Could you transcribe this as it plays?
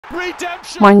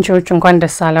Manchoch እንኳን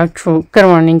ደስ አላችሁ. Good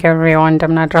morning everyone.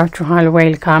 እንደምናድራችኋል.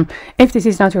 Welcome. If this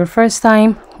is not your first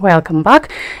time, welcome back.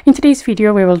 In today's video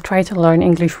we will try to learn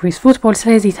English with football.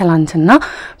 ስለዚህ ትላንትና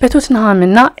በቶትንሃም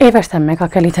እና ኤቨርተን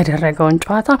መካከል የተደረገውን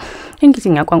ጨዋታ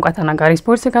እንግሊዝኛ ቋንቋ ተናጋሪ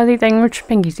ስፖርት ጋዜጠኞች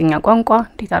በእንግሊዝኛ ቋንቋ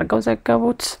እንዴት አድርገው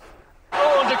ዘገቡት?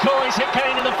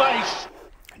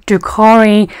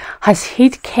 Ducoré has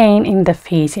hit Kane in the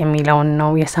face የሚለውን ነው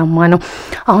የሰማነው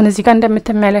አሁን እዚህ ጋር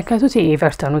እንደምትመለከቱት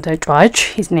የኤቨርተኑ ተጫዋች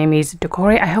his name is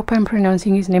Ducoré I hope I'm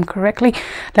pronouncing his name correctly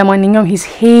ለማንኛውም he's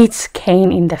hit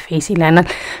Kane in the face ይለናል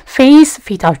face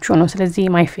ፊታችሁ ነው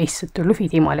ስለዚህ my face ስትሉ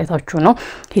ፊቴ ማለታችሁ ነው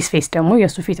his face ደግሞ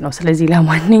የሱ ፊት ነው ስለዚህ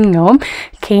ለማንኛውም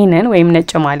Kaneን ወይም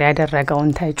ነጭ ማሊያ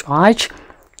ያደረገውን ተጫዋች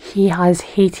He has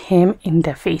hit him in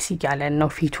the face ይያለን ነው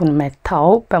ፊቱን መታው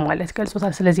በማለት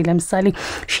ገልጾታል ስለዚህ ለምሳሌ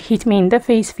she hit me in the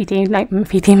face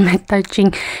ፊቴን መታችኝ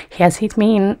he has hit me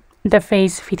in the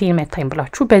face ፊቴን መታኝ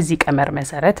ብላችሁ በዚህ ቀመር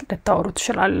መሰረት ልታወሩ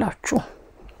ትችላላችሁ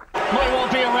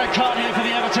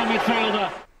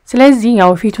ስለዚህ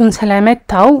ያው ፊቱን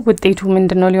ስለመታው ውጤቱ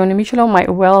ምንድነው ሊሆን የሚችለው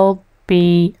might well be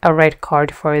a red card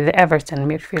for the Everton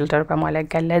midfielder በማለት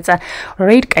ገለጸ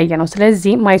red ቀይ ነው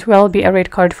ስለዚህ might well be a red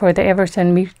card for the Everton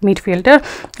midfielder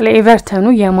ለኤቨርተኑ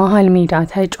የመሃል ሜዳ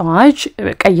ተጫዋች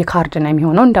ቀይ ካርድ ነው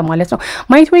የሚሆነው እንደማለት ነው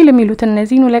might well የሚሉት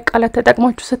እነዚህን ሁለት ቃላት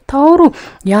ተጠቅማችሁ ስታወሩ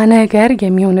ያ ነገር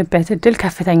የሚሆንበት እድል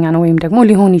ከፍተኛ ነው ወይም ደግሞ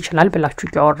ሊሆን ይችላል ብላችሁ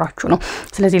ያወራችሁ ነው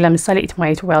ስለዚህ ለምሳሌ it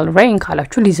might well rain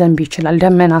ካላችሁ ሊዘንብ ይችላል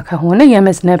ደመና ከሆነ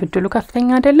የመዝነብ እድሉ ከፍተኛ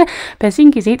አይደለ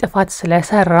በዚህ ጊዜ ጥፋት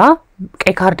ስለሰራ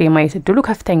ቀይ ካርድ የማየት እድሉ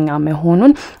ከፍተኛ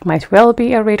መሆኑን might well be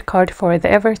a red card for the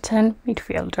Everton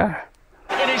midfielder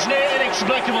It is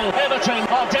inexplicable Everton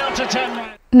are down to 10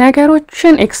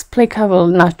 ነገሮችን explicable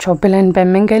ናቸው ብለን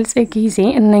በመንገልጽ ጊዜ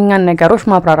እነኛን ነገሮች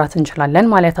ማብራራት እንችላለን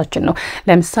ማለታችን ነው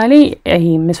ለምሳሌ ይሄ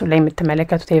ምስሉ ላይ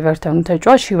የምትመለከቱት ኤቨርተን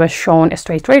ተጫዋች he was shown a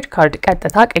straight red card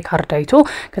ቀጥታ ቀይ ካርድ አይቶ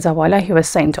ከዛ በኋላ he was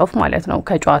sent off ማለት ነው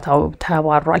ከጨዋታው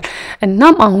ተባሯል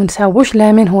እናም አሁን ሰዎች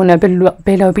ለምን ሆነ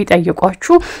ብለው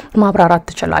ቢጠይቋችሁ ማብራራት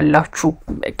ትችላላችሁ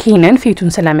ኬነን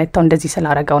ፊቱን ስለመታው እንደዚህ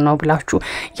ስላረጋው ነው ብላችሁ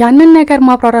ያንን ነገር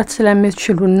ማብራራት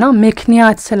ስለምትችሉና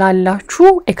ምክንያት ስላላችሁ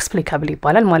explicable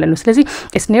ይባላል ማለት ነው ስለዚህ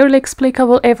it's nearly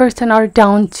explicable Everton are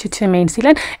down to 2 men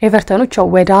ሲለን ኤቨርተኖች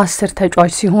ወደ 10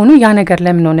 ተጫዋች ሲሆኑ ያ ነገር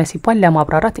ለምን ሆነ ሲባል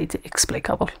ለማብራራት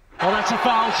explicable that's a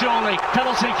foul surely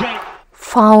penalty kick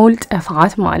foul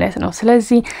ጥፋት ማለት ነው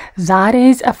ስለዚህ that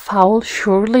is a foul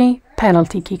surely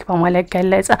penalty kick በማለት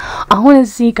ገለጸ አሁን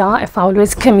እዚህ ጋር a foul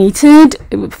was committed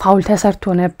foul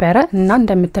ተሰርቶ ነበር እና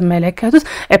እንደምትመለከቱት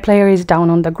a player is down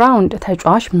on the ground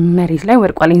ተጫዋች መሬት ላይ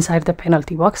ወድቋል inside the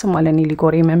penalty box ማለት ነው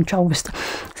ሊጎሪ መምቻው ውስጥ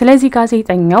ስለዚህ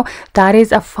ጋዜጠኛው that is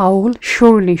a foul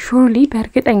surely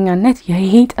በእርግጠኛነት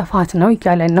ይሄ ጥፋት ነው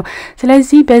ይያለን ነው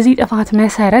ስለዚህ በዚህ ጥፋት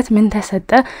መሰረት ምን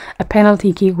ተሰጠ a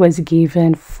penalty kick was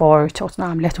given for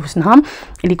Tottenham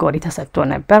ሊጎሪ ተሰጥቶ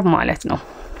ነበር ማለት ነው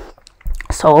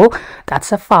So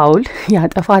that's a foul ያ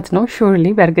ጥፋት ነው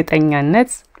surely በእርግጠኛነት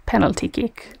penalty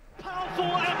kick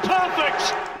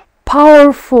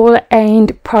powerful and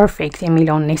perfect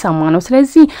የሚለውን የሰማነው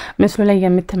ስለዚህ ምስሉ ላይ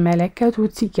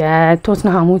የምትመለከቱት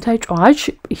የቶትንሃሙ ተጫዋች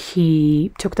he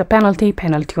took the penalty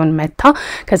መታ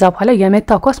ከዛ በኋላ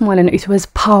የመታ ኳስ ማለት ነው it was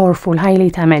powerful ኃይል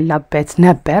የተመላበት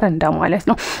ነበር እንደማለት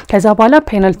ነው ከዛ በኋላ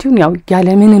ፔናልቲውን ያው ያለ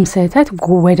ምንም ስህተት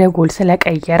ወደ ጎል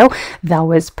ስለቀየረው that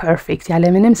was perfect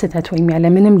ያለ ምንም ስህተት ወይም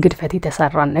ያለ ምንም ግድፈት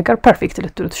የተሰራን ነገር perfect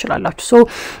ልትሉ ትችላላችሁ so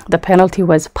the penalty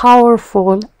was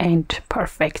powerful and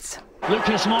perfect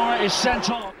Lucas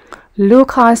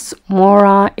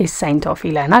Moura is sent off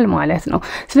ይለናል ማለት ነው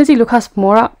ስለዚህ Lucas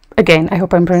Moura again I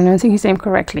hope I'm pronouncing his name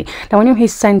correctly ለማንኛውም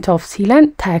he's sent off ሲለን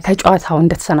ከጨዋታው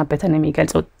እንደተሰናበተ ነው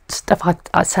የሚገልጸው ጥፋት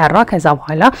ሰራ ከዛ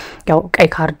በኋላ ያው ቀይ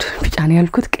ካርድ ቢጫ ነው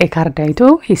ያልኩት ቀይ ካርድ አይቶ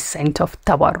he's sent off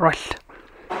ተባሯል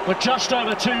With just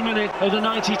over 2 minutes of the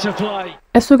 90 to play.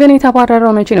 እሱ ግን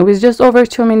የተባረረው መቼ ነው? With just over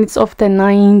 2 minutes of the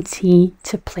 90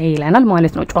 to play ይላል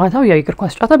ማለት ነው። ጨዋታው ያው የእግር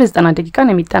ኳስ ጨዋታ በ90 ደቂቃ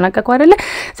ነው የሚጠናቀቀው አይደለ?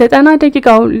 90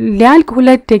 ደቂቃው ሊያልቅ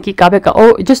 2 ደቂቃ በቃ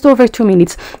just over 2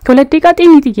 minutes ከ2 ደቂቃ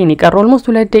ጥቂት ነው የቀረው almost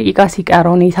 2 ደቂቃ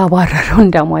ሲቀረው ነው የተባረረው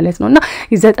እንደማለት ነውና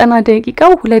 90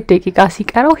 ደቂቃው 2 ደቂቃ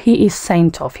ሲቀረው he is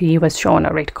sent off he was shown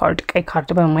a red card ቀይ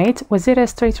ካርድ በማየት was it a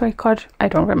straight red card I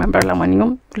don't remember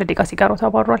ለማንኛውም 2 ደቂቃ ሲቀረው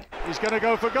ተባሯል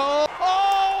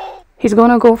he's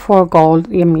gonna go for goal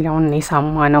የሚለውን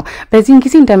የሰማ ነው በዚህ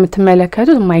ጊዜ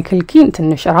እንደምትመለከቱት ማይክል ኪን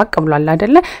ትንሽ ራቅ ብሏል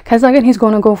አይደለ ከዛ ግን he's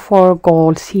gonna go for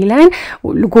goal ሲለን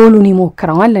ጎሉን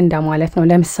ይሞክራል እንደማለት ነው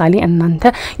ለምሳሌ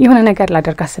እናንተ የሆነ ነገር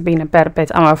ላደርግ አስቤ ነበር but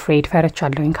I'm afraid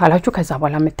ፈርቻለሁኝ ካላችሁ ከዛ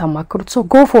በኋላ የምታማክሩት so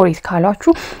go for it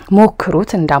ካላችሁ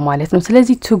ሞክሩት እንደማለት ነው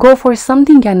ስለዚህ to go for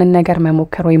something ያንን ነገር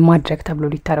መሞከር ወይ ማድረግ ተብሎ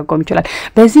ሊተረጎም ይችላል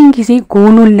በዚህ ጊዜ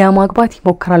ጎሉን ለማግባት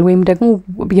ይሞክራል ወይም ደግሞ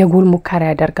የጎል ሙከራ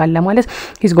ያደርጋል ለማለት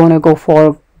he's gonna go for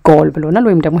goal ብሎናል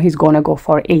ወይም ደግሞ he's gonna go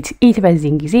for it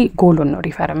በዚህ ጊዜ ጎሉን ነው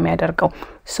ሪፈር የሚያደርገው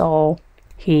so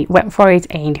he went for it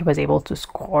and he was able to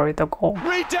score the goal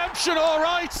redemption all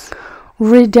right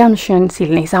redemption ሲል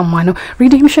ነው የሰማነው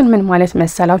redemption ምን ማለት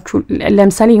መሰላችሁ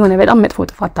ለምሳሌ የሆነ በጣም መጥፎ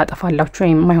ጥፋት ታጠፋላችሁ ወይ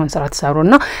የማይሆን ስራ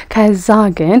ተሰሩና ከዛ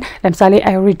ግን ለምሳሌ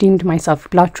I redeemed myself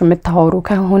ብላችሁ የምታወሩ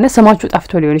ከሆነ ስማችሁ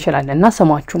ጠፍቶ ሊሆን ይችላልና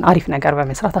ስማችሁን አሪፍ ነገር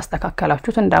በመስራት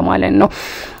አስተካከላችሁት እንደማለት ነው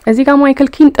እዚህ ጋር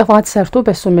ማይክል ኪን ጥፋት ሰርቶ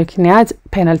በሱ ምክንያት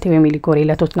ፔናልቲ ወይም ሊጎሪ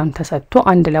ለቶትናም ተሰጥቶ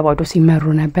 1-2 ሲመሩ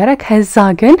ነበር ከዛ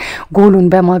ግን ጎሉን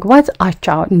በማግባት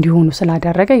አቻ እንዲሆኑ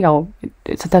ስላደረገ ያው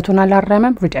ስተቱን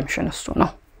አላረመም redemption እሱ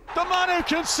ነው The man who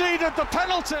conceded the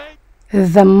penalty.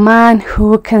 The man who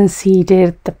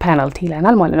conceded the penalty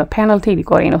ለናል ማለት ነው penalty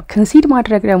ሊጎሪ ነው concede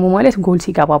ማድረግ ደግሞ ማለት ጎል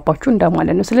ሲገባባችሁ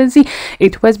እንደማለት ነው ስለዚህ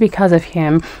it was because of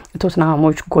him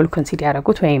ቶትናሞች ጎል concede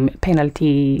ያደረጉት ወይም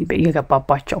penalty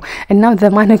የገባባቸው እና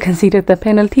the man who conceded the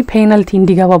penalty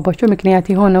እንዲገባባቸው ምክንያት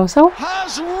የሆነው ሰው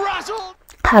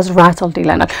has rattled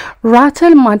ይላናል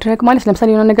rattle ማድረግ ማለት ለምሳሌ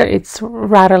የሆነ ነገር it's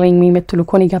rattling me የምትሉ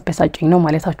ከሆነ ያበሳጨኝ ነው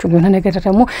ማለታችሁ የሆነ ነገር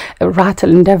ደግሞ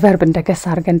rattle እንደ verb እንደ ገስ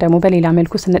አድርገን ደግሞ በሌላ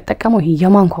መልኩ ስንጠቀመው ይሄ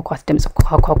የማንኳኳት ድምጽ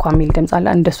ኳኳኳ የሚል ድምጽ አለ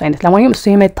እንደሱ አይነት ለማንኛውም እሱ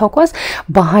የመታው ኳስ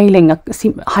በኃይለኛ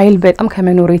ኃይል በጣም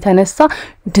ከመኖሩ የተነሳ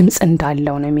ድምጽ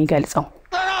እንዳለው ነው የሚገልጸው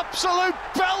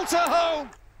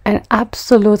an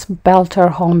absolute belter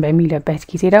home በሚልበት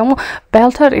ጊዜ ደግሞ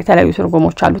belter የተለያዩ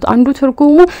ትርጉሞች አሉት አንዱ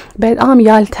ትርጉሙ በጣም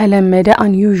ያልተለመደ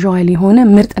unusual የሆነ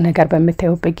ምርጥ ነገር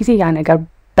በመታየውበት ጊዜ ያ ነገር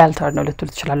belter ነው ልትሉ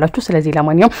ትችላላችሁ ስለዚህ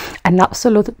ለማንኛውም an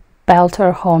absolute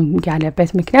belter home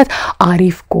ያለበት ምክንያት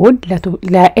አሪፍ ጎል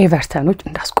ለኤቨርተኖች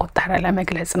እንዳስቆጠረ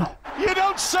ለመግለጽ ነው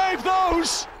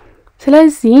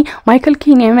ስለዚህ ማይክል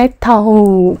ኪን የመታው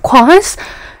ኳስ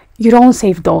you don't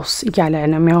save those ያለ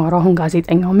ነው የሚያወራው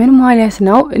ጋዜጠኛው ምን ማለት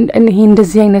ነው ይሄ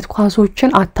እንደዚህ አይነት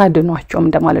ኳሶችን አታድኗቸው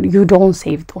እንደማለት you don't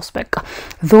save those በቃ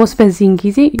those በዚህ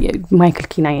ጊዜ ማይክል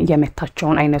ኪና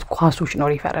የመታቸውን አይነት ኳሶች ነው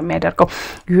ሪፈር የሚያደርገው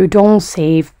you don't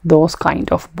save those kind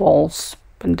of balls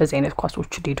እንደዚህ አይነት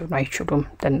ኳሶች ሊድኑ አይችሉም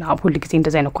እና ሁሉ ጊዜ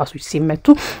እንደዚህ አይነት ኳሶች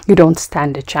ሲመቱ you don't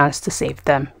stand a chance to save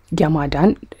them የማዳን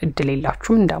እድል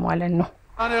የላችሁም እንደማለት ነው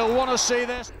and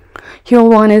he'll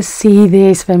want to see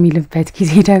this በሚልበት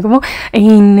ጊዜ ደግሞ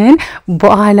ይሄንን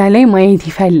በኋላ ላይ ማየት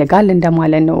ይፈልጋል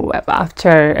እንደማለት ነው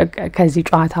after ከዚህ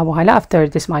ጨዋታ በኋላ after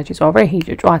this match is over ይሄ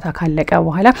ጨዋታ ካለቀ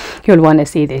በኋላ he'll want to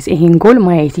see this ይሄን ጎል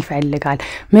ማየት ይፈልጋል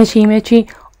መቼ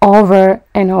over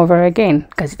and over again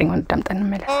ጋዜጠኛው እንደምጠን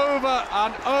መለስ over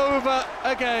and over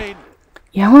again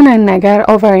የሆነ ነገር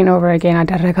over and over again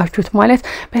አደረጋችሁት ማለት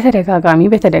በተደጋጋሚ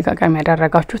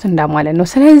ያደረጋችሁት እንደማለት ነው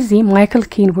ስለዚህ ማይክል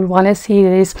ኪን will want to see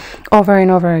this over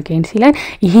and over again ሲለን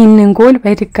ይሄንን ጎል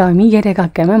በድጋሚ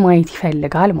የደጋገመ ማየት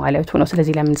ይፈልጋል ማለቱ ነው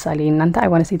ስለዚህ ለምሳሌ እናንተ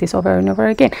I want to see this over and over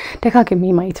again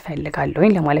ደጋግሜ ማየት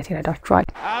ፈልጋለሁ ለማለት ይረዳችኋል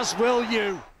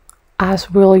as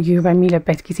will you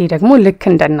በሚልበት ጊዜ ደግሞ ልክ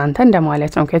እንደናንተ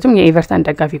እንደማለት ነው ምክንያቱም የኤቨርተን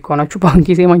ደጋፊ ከሆናችሁ በአሁን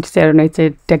ጊዜ ማንቸስተር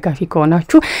ዩናይትድ ደጋፊ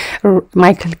ከሆናችሁ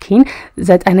ማይክል ኪን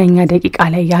 90ኛ ደቂቃ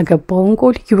ላይ ያገባውን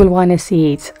ጎል you will want to see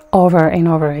it over and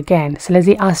over again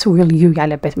ስለዚህ as will you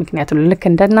ያለበት ምክንያት ነው ልክ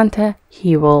እንደናንተ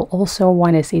he will also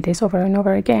want to see this over and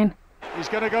over again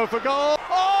he's going to go for goal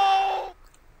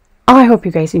I hope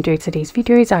you guys enjoyed today's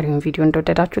video የዛሬውን ቪዲዮ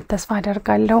እንደወደዳችሁት ተስፋ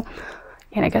አደርጋለሁ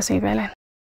የነገ ሰው ይበለን